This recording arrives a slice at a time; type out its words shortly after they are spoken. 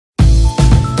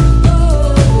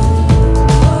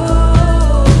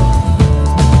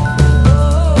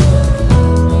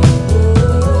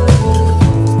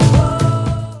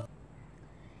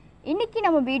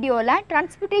வீடியோல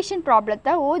டிரான்ஸ்போர்ட்டேஷன்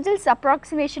ப்ராப்ளத்தை Vogels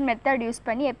Approximation Method use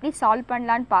பண்ணி எப்படி சால்வ்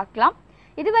பண்ணலாம்னு பார்க்கலாம்.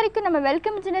 இதுவரைக்கும் நம்ம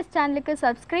வெல்கம் இன்ஜினியர்ஸ் சேனலுக்கு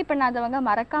சப்ஸ்கிரைப் பண்ணாதவங்க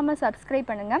மறக்காம சப்ஸ்கிரைப்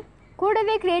பண்ணுங்க.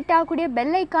 கூடவே கிரியேட் ஆகக்கூடிய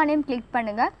பெல் ஐகானையும் கிளிக்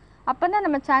பண்ணுங்க. அப்பதான்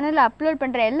நம்ம சேனல்ல அப்லோட்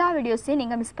பண்ற எல்லா வீடியோஸையும்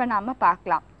நீங்க மிஸ் பண்ணாம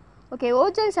பார்க்கலாம். Okay,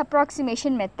 Vogels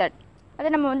Approximation Method. அதை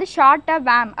நம்ம வந்து ஷார்ட்டா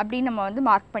VAM அப்படி நம்ம வந்து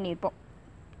மார்க் பண்ணிருப்போம்.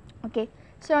 ஓகே,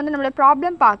 சோ வந்து நம்மளோட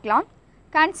ப்ராப்ளம் பார்க்கலாம்.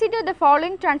 Consider the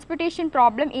following transportation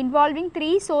problem involving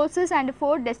 3 sources and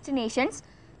 4 destinations.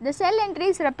 The cell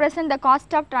entries represent the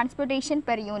cost of transportation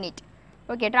per unit.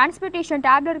 Okay, transportation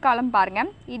tabular column பாருங்க.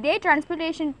 இதே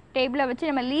transportation table வச்சு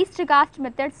நம்ம least cost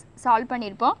methods solve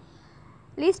பண்ணிருப்போம்.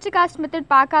 least cost method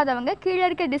பார்க்காதவங்க கீழ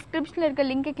இருக்க descriptionல இருக்க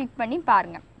link click பண்ணி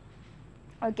பாருங்க.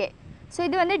 Okay, so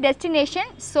இது வந்து destination,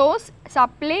 source,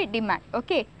 supply, demand.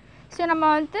 Okay, so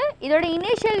நம்ம வந்து இதோட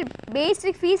initial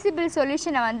basic feasible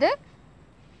solution வந்து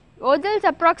Vogels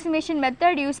Approximation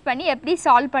Method யூஸ் பண்ணி எப்படி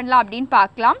சால்வ் பண்ணலாம் அப்படினு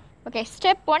பார்க்கலாம். ஓகே,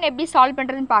 ஸ்டெப் 1 எப்படி சால்வ்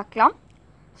பண்றதுன்னு பார்க்கலாம்.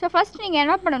 சோ ஃபர்ஸ்ட் நீங்க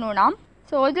என்ன பண்ணனும்னா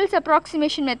Vogels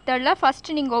Approximation Methodல ஃபர்ஸ்ட்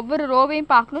நீங்க ஒவ்வொரு ரோவையும்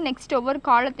பார்க்கணும், நெக்ஸ்ட் ஒவ்வொரு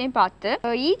காலத்தையும் பார்த்து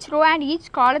each row and each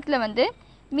காலத்துல வந்து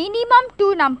மினிமம் 2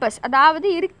 நம்பர்ஸ், அதாவது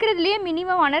இருக்குறதுலயே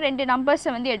மினிமம் ஆன 2 நம்பர்ஸ்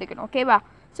வந்து எடுக்கணும். ஓகேவா?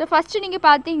 சோ ஃபர்ஸ்ட் நீங்க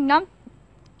பாத்தீங்கன்னா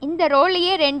இந்த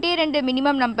ரோலயே ரெண்டே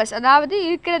மினிமம் நம்பர்ஸ், அதாவது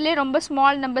இருக்குறதுலயே ரொம்ப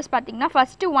ஸ்மால் நம்பர்ஸ் பாத்தீங்கன்னா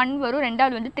ஃபர்ஸ்ட் 1 வரும்,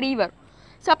 ரெண்டாவது வந்து 3 வரும்.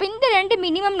 ஸோ அப்போ இந்த 2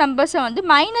 மினிமம் நம்பர்ஸை வந்து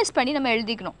மைனஸ் பண்ணி நம்ம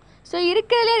எழுதிக்கணும். ஸோ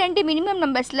இருக்கிறதுலே 2 மினிமம்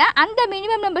நம்பர்ஸில் அந்த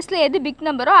மினிமம் நம்பர்ஸில் எது பிக்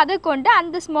நம்பரோ அதை கொண்டு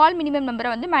அந்த ஸ்மால் மினிமம் நம்பரை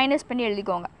வந்து மைனஸ் பண்ணி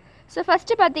எழுதிக்கோங்க. ஸோ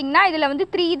ஃபஸ்ட்டு பார்த்தீங்கன்னா இதில் வந்து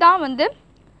 3 தான் வந்து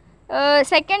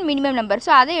செகண்ட் மினிமம் நம்பர்.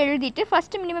 ஸோ அதை எழுதிட்டு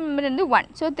ஃபஸ்ட்டு மினிமம் நம்பர் வந்து 1.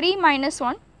 ஸோ 3 -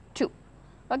 1 2.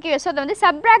 ஓகே, ஸோ அதை வந்து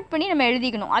சப்ராக்ட் பண்ணி நம்ம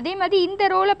எழுதிக்கணும். அதே மாதிரி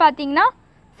இந்த ரோவில் பார்த்தீங்கன்னா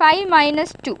 5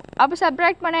 - 2, அப்போ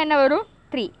சப்ராக்ட் பண்ணால் என்ன வரும்?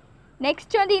 3.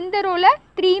 நெக்ஸ்ட் வந்து இந்த ரோவில்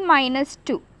 3 -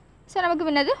 2. ஸோ நமக்கு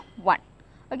என்னது 1.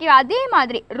 ஓகே, அதே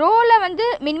மாதிரி ரோவில் வந்து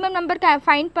மினிமம் நம்பர்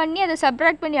ஃபைண்ட் பண்ணி அதை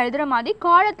சப்ராக்ட் பண்ணி எழுதுகிற மாதிரி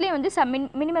காலத்துலேயே வந்து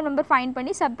மினிமம் நம்பர் ஃபைண்ட்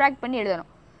பண்ணி சப்ராக்ட் பண்ணி எழுதணும்.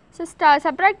 ஸோ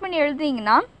சப்ராக்ட் பண்ணி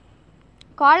எழுதிங்கன்னா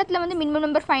காலத்தில் வந்து மினிமம்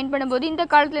நம்பர் ஃபைண்ட் பண்ணும்போது இந்த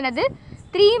காலத்தில் என்னது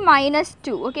 3 -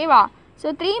 2. ஓகேவா? ஸோ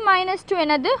 3 - 2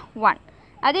 என்னது 1.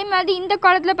 அதே மாதிரி இந்த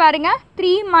காலத்தில் பாருங்கள்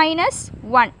 3 -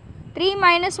 1, 3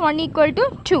 - 1 =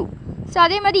 2. ஸோ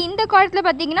அதே மாதிரி இந்த காலத்தில்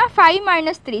பார்த்தீங்கன்னா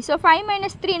 5 - 3. ஸோ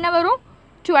 5 - 3 என்ன வரும்?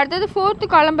 2. அடுத்தது ஃபோர்த்து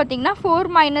காலம் பார்த்தீங்கன்னா 4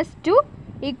 - 2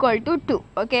 = 2.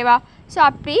 ஓகேவா? ஸோ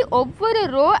அப்படி ஒவ்வொரு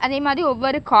ரோ அதே மாதிரி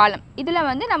ஒவ்வொரு காலம் இதில்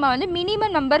வந்து நம்ம வந்து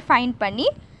மினிமம் நம்பர் ஃபைண்ட் பண்ணி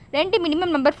 2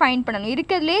 மினிமம் நம்பர் ஃபைண்ட் பண்ணணும்.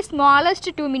 இருக்கிறதுலே ஸ்மாலஸ்ட்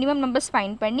 2 மினிமம் நம்பர்ஸ்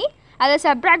ஃபைண்ட் பண்ணி அதை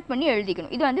சப்ராக்ட் பண்ணி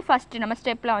எழுதிக்கணும். இது வந்து ஃபஸ்ட்டு நம்ம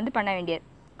ஸ்டெப்பில் வந்து பண்ண வேண்டியது.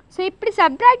 ஸோ இப்படி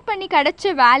சப்ராக்ட் பண்ணி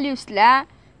கிடச்ச வேல்யூஸில்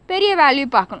பெரிய வேல்யூ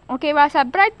பார்க்கணும். ஓகேவா?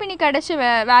 சப்ராக்ட் பண்ணி கிடச்ச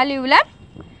வேல்யூவில்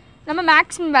நம்ம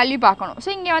மேக்ஸிமம் வேல்யூ பார்க்கணும். ஸோ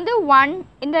இங்கே வந்து 1,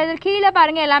 இந்த கீழே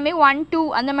பாருங்கள் எல்லாமே 1 2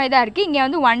 அந்த மாதிரி தான் இருக்குது. இங்கே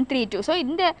வந்து 1 3 2. ஸோ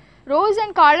இந்த ரோஸ்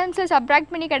அண்ட் காலம்ஸை சப்ராக்ட்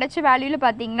பண்ணி கிடச்ச வேல்யூவில்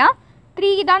பார்த்தீங்கன்னா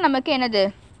 3 தான் நமக்கு என்னது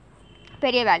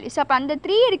பெரிய வேல்யூ. ஸோ அப்போ அந்த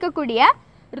 3 இருக்கக்கூடிய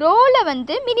ரோவில்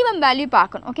வந்து மினிமம் வேல்யூ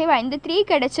பார்க்கணும். ஓகேவா? இந்த 3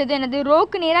 கிடச்சது என்னது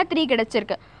ரோக்கு நேராக 3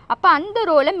 கிடச்சிருக்கு. அப்போ அந்த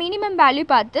ரோவில் மினிமம் வேல்யூ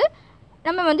பார்த்து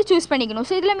நம்ம வந்து சூஸ் பண்ணிக்கணும்.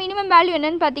 ஸோ இதில் மினிமம் வேல்யூ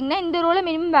என்னென்னு பார்த்தீங்கன்னா இந்த ரோவில்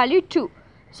மினிமம் வேல்யூ 2.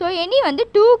 ஸோ இனி வந்து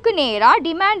 2க்கு நேராக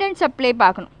டிமாண்ட் அண்ட் சப்ளை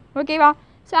பார்க்கணும். ஓகேவா?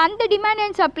 ஸோ அந்த டிமாண்ட்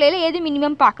அண்ட் சப்ளையில் எது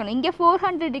மினிமம் பார்க்கணும். இங்கே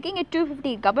 400 இருக்குது, இங்கே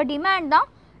 250 இருக்குது. அப்போ டிமாண்ட் தான்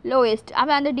லோயஸ்ட்.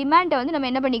 அப்போ அந்த டிமாண்டை வந்து நம்ம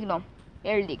என்ன பண்ணிக்கணும்?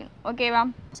 எழுதிக்கணும். ஓகேவா?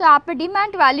 ஸோ அப்போ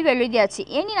டிமாண்ட் வேல்யூ எழுதியாச்சு.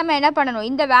 இனி நம்ம என்ன பண்ணணும்?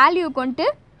 இந்த வேல்யூ கொண்டு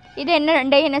இதை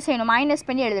ரெண்டையும் என்ன செய்யணும்? மைனஸ்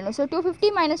பண்ணி எழுதணும். ஸோ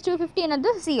 250 - 250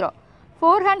 என்னது 0.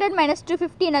 400 -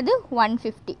 250 என்னது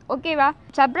 150. ஓகேவா?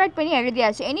 சப்ராக்ட் பண்ணி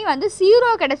எழுதியாச்சு. இனி வந்து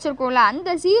 0 கிடச்சிருக்கோம்ல,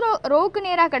 அந்த 0 ரோக்கு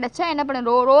நேராக கிடச்சா என்ன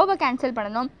பண்ணணும்? ரோவை கேன்சல்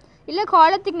பண்ணணும். இல்லை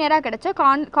காலத்துக்கு நேராக கிடச்சா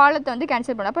காலத்தை வந்து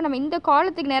கேன்சல் பண்ணணும். அப்போ நம்ம இந்த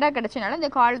காலத்துக்கு நேராக கிடச்சனால இந்த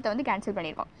காலத்தை வந்து கேன்சல்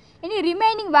பண்ணியிருக்கோம். இனி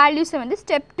ரிமைனிங் வேல்யூஸை வந்து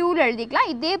ஸ்டெப் 2ல் எழுதிக்கலாம்.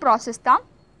 இதே ப்ராசஸ் தான்.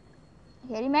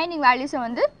 ரிமைனிங் வேல்யூஸை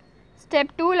வந்து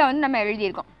ஸ்டெப் 2ல் வந்து நம்ம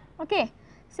எழுதியிருக்கோம். ஓகே,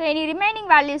 ஸோ இனி ரிமைனிங்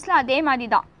வேல்யூஸ்லாம் அதே மாதிரி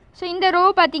தான். ஸோ இந்த ரோ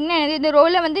பார்த்திங்கன்னா இந்த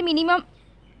ரோவில் வந்து மினிமம்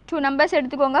 2 நம்பர்ஸ்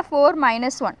எடுத்துக்கோங்க. 4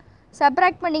 - 1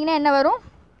 சப்ராக்ட் பண்ணிங்கன்னா என்ன வரும்?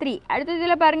 3. அடுத்தது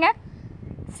இதில் பாருங்கள்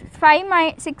 6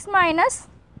 -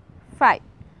 5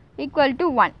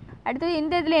 = 1. அடுத்தது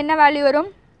இந்த இதில் என்ன வேல்யூ வரும்?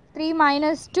 3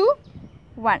 - 2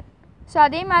 1. ஸோ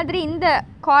அதே மாதிரி இந்த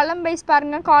காலம் வைஸ்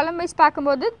பாருங்கள். காலம் வைஸ்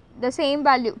பார்க்கும்போது த சேம்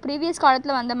வேல்யூ ப்ரீவியஸ்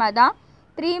காலத்தில் வந்த மாதிரி தான்.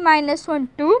 3 - 1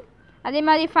 2. அதே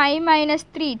மாதிரி 5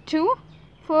 - 3 2,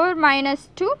 4 -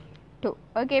 2 2.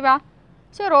 ஓகேவா?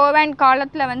 ஸோ ரோ அண்ட்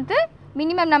காலத்தில் வந்து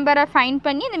மினிமம் நம்பரை ஃபைண்ட்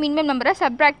பண்ணி இந்த மினிமம் நம்பரை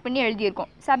சப்ராக்ட் பண்ணி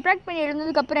எழுதியிருக்கோம். சப்ராக்ட் பண்ணி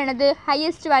எழுதுனதுக்கப்புறம் என்னது?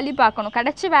 ஹையஸ்ட் வேல்யூ பார்க்கணும்.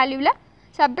 கிடச்ச வேல்யூவில்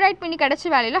சப்ராக்ட் பண்ணி கிடச்ச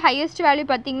வேல்யூவில் ஹையஸ்ட் வேல்யூ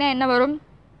பார்த்திங்கன்னா என்ன வரும்?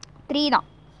 3 தான்.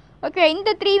 ஓகே, இந்த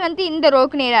 3 வந்து இந்த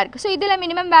ரோக்கு நேராக இருக்குது. ஸோ இதில்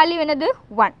மினிமம் வேல்யூ என்னது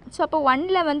 1. ஸோ அப்போ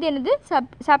 1ல் வந்து என்னது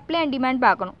சப்ளை அண்ட் டிமாண்ட்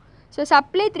பார்க்கணும். ஸோ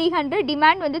சப்ளை 300,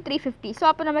 டிமாண்ட் வந்து 350. ஸோ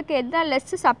அப்போ நமக்கு எதுதான்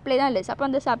லெஸ், சப்ளை தான் லெஸ். அப்போ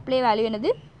அந்த சப்ளை வேல்யூ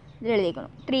என்னது இதில்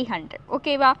எழுதிக்கணும் 300.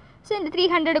 ஓகேவா? ஸோ இந்த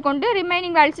 300 கொண்டு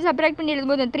ரிமைனிங் வேல்யூஸ் சப்ராக்ட் பண்ணி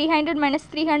எழுதும்போது 300 மைனஸ்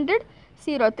 300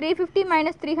 0, 350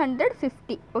 மைனஸ் 300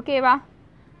 50. ஓகேவா?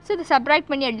 ஸோ இதை சப்ராக்ட்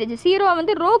பண்ணி எழுதிச்சு. 0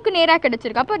 வந்து ரோக்கு நேராக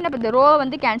கிடச்சிருக்கு. அப்போ என்ன பண்ணுறது, ரோவை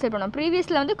வந்து கேன்சல் பண்ணோம்.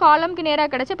 ப்ரீவியஸில் வந்து காலம்க்கு நேராக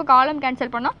கிடச்சி, இப்போ காலம்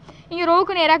கேன்சல் பண்ணோம். இங்கே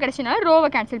ரோக்கு நேராக கிடச்சினால ரோவை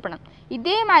கேன்சல் பண்ணோம்.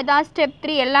 இதே மாதிரி தான் ஸ்டெப்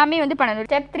 3 எல்லாமே வந்து பண்ணணும்.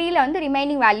 ஸ்டெப் 3ல் வந்து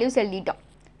ரிமைனிங் வேல்யூஸ் எழுதிட்டோம்.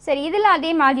 சரி, இதில்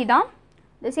அதே மாதிரி தான்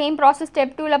இந்த சேம் ப்ராசஸ்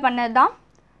ஸ்டெப் 2ல் பண்ணது தான்.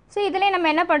 ஸோ இதில் நம்ம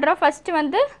என்ன பண்ணுறோம், ஃபஸ்ட்டு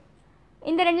வந்து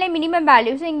இந்த ரெண்டுலேயும் மினிமம்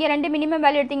வேல்யூ. ஸோ இங்கே 2 மினிமம்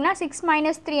வேல்யூ எடுத்திங்கன்னா 6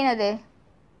 மைனஸ் 3 என்னது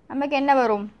நமக்கு என்ன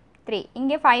வரும் 3.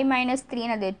 இங்கே 5 மைனஸ் 3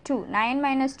 என்னது 2, 9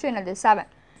 மைனஸ் 2 என்னது 7.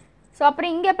 ஸோ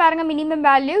அப்புறம் இங்கே பாருங்கள் மினிமம்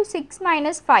வேல்யூ 6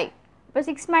 மைனஸ் 5. இப்போ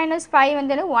 6 மைனஸ் 5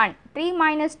 வந்து 1, 3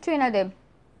 மைனஸ் 2 என்னது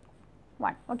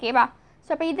 1. ஓகேவா? ஸோ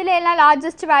அப்போ இதில் எல்லாம்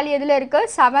லார்ஜஸ்ட் வேல்யூ எதில் இருக்குது,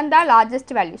 7 தான்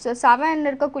லார்ஜஸ்ட் வேல்யூ. ஸோ 7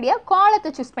 இருக்கக்கூடிய காலத்தை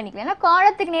சூஸ் பண்ணிக்கலாம். ஏன்னா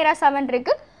காலத்துக்கு நேராக 7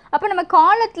 இருக்குது. அப்போ நம்ம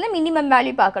காலத்தில் மினிமம்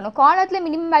வேல்யூ பார்க்கணும். காலத்தில்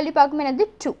மினிமம் வேல்யூ பார்க்கும்போது என்னது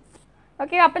 2.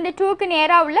 ஓகே, அப்போ இந்த 2க்கு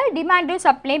நேராக உள்ள டிமாண்டும்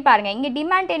சப்ளையும் பாருங்கள். இங்கே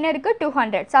டிமாண்ட் என்ன இருக்குது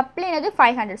 200, சப்ளை என்னது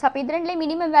 500. ஸோ அப்போ இது ரெண்டுலேயும்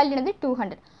மினிமம் வேல்யூ என்னது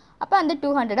 200. அப்போ அந்த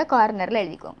 200 கார்னரில்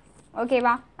எழுதிக்கோங்க.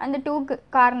 ஓகேவா? அந்த 2க்கு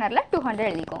கார்னரில் 200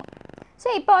 எழுதிக்கோங்க. ஸோ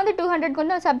இப்போ வந்து 200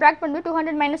 கொண்டு சப்ராக்ட் பண்ணும்போது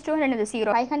 200 மைனஸ் 200 என்னது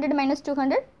 0, 500 மைனஸ்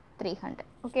 200 300.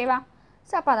 ஓகேவா?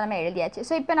 ஸோ அப்போ அதை நம்ம எழுதியாச்சு.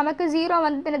 ஸோ இப்போ நமக்கு 0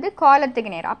 வந்து என்னது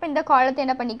காலத்துக்கு நேரம். அப்போ இந்த காலத்தை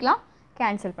என்ன பண்ணிக்கலாம்,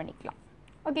 கேன்சல் பண்ணிக்கலாம்.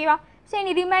 ஓகேவா? ஸோ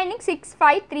இனி ரிமைனிங் 6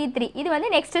 5 3 3 இது வந்து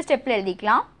நெக்ஸ்ட் ஸ்டெப்பில்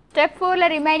எழுதிக்கலாம். ஸ்டெப் 4ல்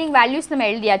ரிமைனிங் வேல்யூஸ் நம்ம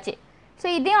எழுதியாச்சு. ஸோ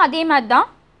இதையும் அதே மாதிரி தான்.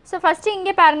 ஸோ ஃபஸ்ட்டு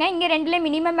இங்கே பாருங்கள், இங்கே ரெண்டில்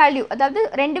மினிமம் வேல்யூ, அதாவது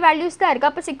 2 வேல்யூஸ் தான்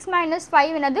இருக்குது. அப்போ 6 மைனஸ்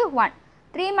 5 என்னது 1,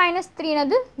 3 மைனஸ் 3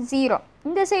 என்னது 0.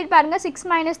 இந்த சைடு பாருங்கள் 6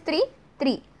 மைனஸ் 3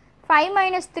 3, 5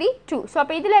 மைனஸ் 3 2. ஸோ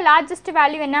அப்போ இதில் லார்ஜஸ்ட்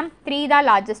வேல்யூ என்ன 3 தான்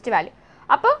லார்ஜஸ்ட் வேல்யூ.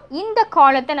 அப்போ இந்த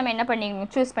காலத்தை நம்ம என்ன பண்ணிக்கணும்,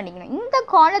 சூஸ் பண்ணிக்கணும். இந்த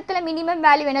காலத்தில் மினிமம்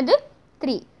வேல்யூ என்னது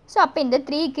 3. ஸோ அப்போ இந்த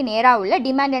 3க்கு நேராக உள்ள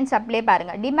டிமாண்ட் அண்ட் சப்ளை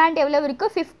பாருங்கள். டிமாண்ட் எவ்வளோ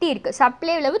இருக்குது 50 இருக்குது,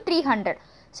 சப்ளை எவ்வளவு 300.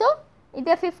 ஸோ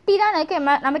இது 50 தான்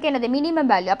நமக்கு என்னது மினிமம்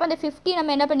வேல்யூ. அப்போ அந்த 50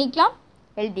 நம்ம என்ன பண்ணிக்கலாம்,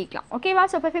 எழுதிக்கலாம். ஓகேவா?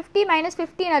 ஸோ இப்போ 50 மைனஸ்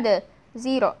 50 என்னது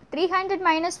 0, 300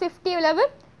 மைனஸ் 50 எவ்வளவு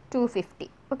 250.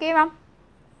 ஓகேவா?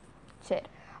 சரி,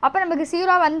 அப்போ நமக்கு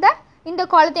 0 வந்த இந்த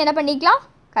காலத்தை என்ன பண்ணிக்கலாம்,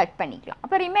 கட் பண்ணிக்கலாம்.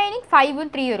 அப்போ ரிமைனிங்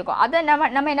 5ம் 3ம் இருக்கும். அதை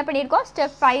நம்ம என்ன பண்ணியிருக்கோம்,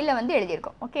 ஸ்டெப் 5ல் வந்து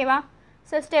எழுதியிருக்கோம். ஓகேவா?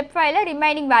 ஸோ ஸ்டெப் 5ல்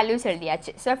ரிமைனிங் வேல்யூஸ்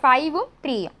எழுதியாச்சு. ஸோ 5ம்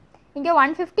 3ம் இங்கே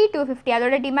 150 250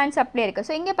 அதோட டிமாண்ட் சப்ளை இருக்குது.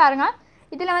 ஸோ இங்கே பாருங்கள்,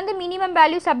 இதில் வந்து மினிமம்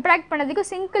வேல்யூ சப்ராக்ட் பண்ணதுக்கு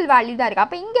சிங்கிள் வேல்யூ தான் இருக்குது.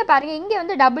 அப்போ இங்கே பாருங்கள், இங்கே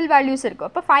வந்து டபுள் வேல்யூஸ் இருக்கும்.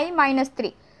 அப்போ 5 மைனஸ்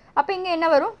 3, அப்போ இங்கே என்ன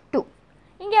வரும் 2.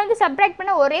 இங்கே வந்து சப்ராக்ட்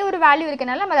பண்ண ஒரே ஒரு வேல்யூ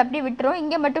இருக்கனால நம்ம அதை அப்படியே விட்டுரும்.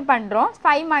 இங்கே மட்டும் பண்ணுறோம்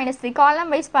 5 மைனஸ் 3,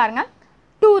 காலம் வைஸ் பாருங்கள்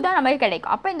 2 தான் நமக்கு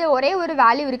கிடைக்கும். அப்போ இந்த ஒரே ஒரு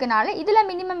வேல்யூ இருக்கனால இதில்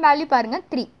மினிமம் வேல்யூ பாருங்கள்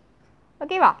 3.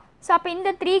 ஓகேவா? ஸோ அப்போ இந்த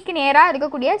 3க்கு நேராக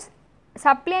இருக்கக்கூடிய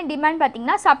சப்ளை அண்ட் டிமாண்ட்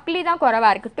பார்த்திங்கன்னா சப்ளை தான்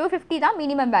குறைவாக இருக்குது, 250 தான்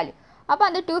மினிமம் வேல்யூ. அப்போ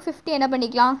அந்த 250 என்ன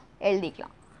பண்ணிக்கலாம்,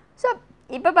 எழுதிக்கலாம். ஸோ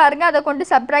இப்போ பாருங்கள், அதை கொண்டு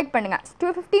சப்ராக்ட் பண்ணுங்கள்.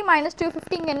 250 மைனஸ்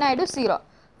 250 இங்கே என்ன ஆகிடும் 0,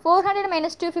 400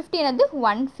 மைனஸ் 250 என்னது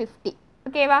 150.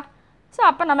 ஓகேவா? ஸோ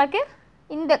அப்போ நமக்கு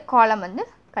இந்த காலம் வந்து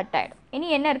கட் ஆகிடும். இனி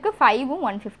என்ன இருக்குது 5ம்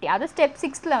 150, அதை ஸ்டெப்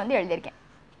 6ல் வந்து எழுதியிருக்கேன்.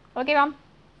 ஓகேவா?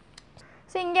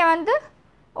 ஸோ இங்கே வந்து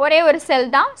ஒரே ஒரு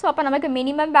செல் தான். ஸோ அப்போ நமக்கு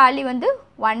மினிமம் வேல்யூ வந்து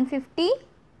 150.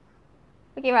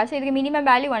 ஓகேவா? ஸோ இதுக்கு மினிமம்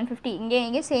வேல்யூ 150,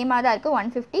 இங்கே சேமாக தான் இருக்குது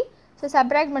 150. ஸோ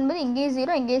சப்ராக்ட் பண்ணும்போது இங்கேயும்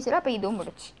 0 இங்கேயும் 0, அப்போ இதுவும்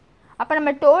முடிச்சு. அப்போ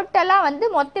நம்ம டோட்டலாக வந்து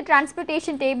மொத்த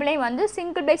டிரான்ஸ்போர்ட்டேஷன் டேபிளையும் வந்து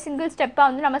சிங்கிள் பை சிங்கிள் ஸ்டெப்பாக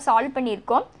வந்து நம்ம சால்வ்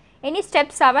பண்ணியிருக்கோம். இனி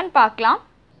ஸ்டெப் 7 பார்க்கலாம்.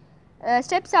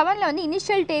 ஸ்டெப் 7ல் வந்து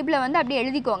இனிஷியல் டேபிளை வந்து அப்படி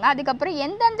எழுதிக்கோங்க. அதுக்கப்புறம்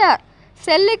எந்தெந்த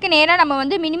செல்லுக்கு நேராக நம்ம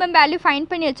வந்து மினிமம் வேல்யூ ஃபைண்ட்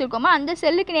பண்ணி வச்சுருக்கோமோ அந்த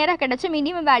செல்லுக்கு நேராக கிடச்ச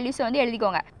மினிமம் வேல்யூஸை வந்து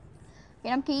எழுதிக்கோங்க.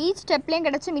 நமக்கு ஈச் ஸ்டெப்லேயும்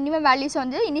கிடச்ச மினிமம் வேல்யூஸை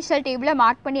வந்து இனிஷியல் டேபிளில்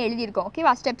மார்க் பண்ணி எழுதியிருக்கோம்.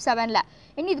 ஓகேவா? ஸ்டெப் 7ல்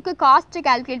இனி இதுக்கு காஸ்ட்டு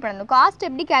கால்குலேட் பண்ணணும். காஸ்ட்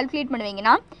எப்படி கால்குலேட்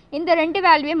பண்ணுவீங்கன்னா, இந்த 2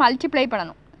 வேல்யூவையும் மல்டிப்ளை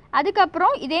பண்ணணும்.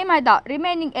 அதுக்கப்புறம் இதே மாதிரி தான்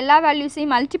ரிமைனிங் எல்லா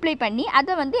வேல்யூஸையும் மல்டிப்ளை பண்ணி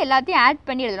அதை வந்து எல்லாத்தையும் ஆட்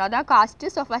பண்ணி எழுதணும். அதான் காஸ்ட்டு.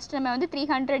 ஸோ ஃபஸ்ட் நம்ம வந்து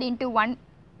 300 × 1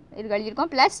 இது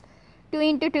எழுதியிருக்கோம், plus 2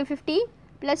 × 250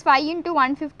 plus 5 ×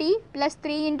 150 plus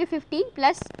 3 × 50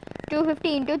 plus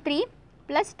 250 × 3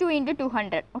 plus 2 ×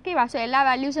 200. ஓகேவா? ஸோ எல்லா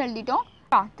வேல்யூஸும் எழுதிட்டோம்.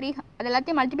 3 அது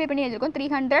எல்லாத்தையும் மல்டிப்ளை பண்ணி எழுதியிருக்கோம்.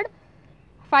 300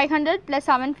 500 plus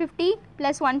 750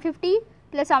 plus 150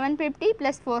 plus 750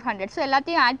 plus 400. So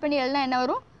எல்லாத்தையும் ஆட் பண்ணி எழுதினா என்ன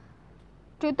வரும்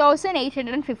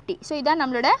 2850. ஸோ இதான்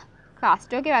நம்மளோட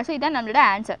காஸ்ட். ஓகேவா? ஸோ இதான் நம்மளோட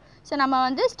ஆன்சர். ஸோ நம்ம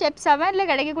வந்து ஸ்டெப் 7ல்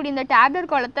கிடைக்கக்கூடிய இந்த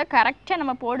டேப்லெட் காலத்தை கரெக்டாக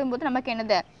நம்ம போடும்போது நமக்கு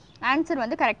என்னது ஆன்சர்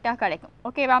வந்து கரெக்டாக கிடைக்கும்.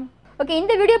 ஓகேவா? ஓகே,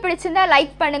 இந்த வீடியோ பிடிச்சிருந்தா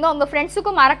லைக் பண்ணுங்கள், உங்கள்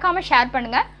ஃப்ரெண்ட்ஸுக்கும் மறக்காமல் ஷேர்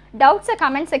பண்ணுங்கள். டவுட்ஸை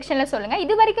கமெண்ட் செக்ஷனில் சொல்லுங்கள்.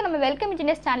 இது வரைக்கும் நம்ம வெல்கம்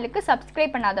இன்ஜினியர்ஸ் சேனலுக்கு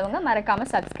சப்ஸ்கிரைப் பண்ணாதவங்க மறக்காமல்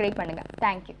சப்ஸ்கிரைப் பண்ணுங்கள்.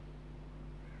 தேங்க்யூ.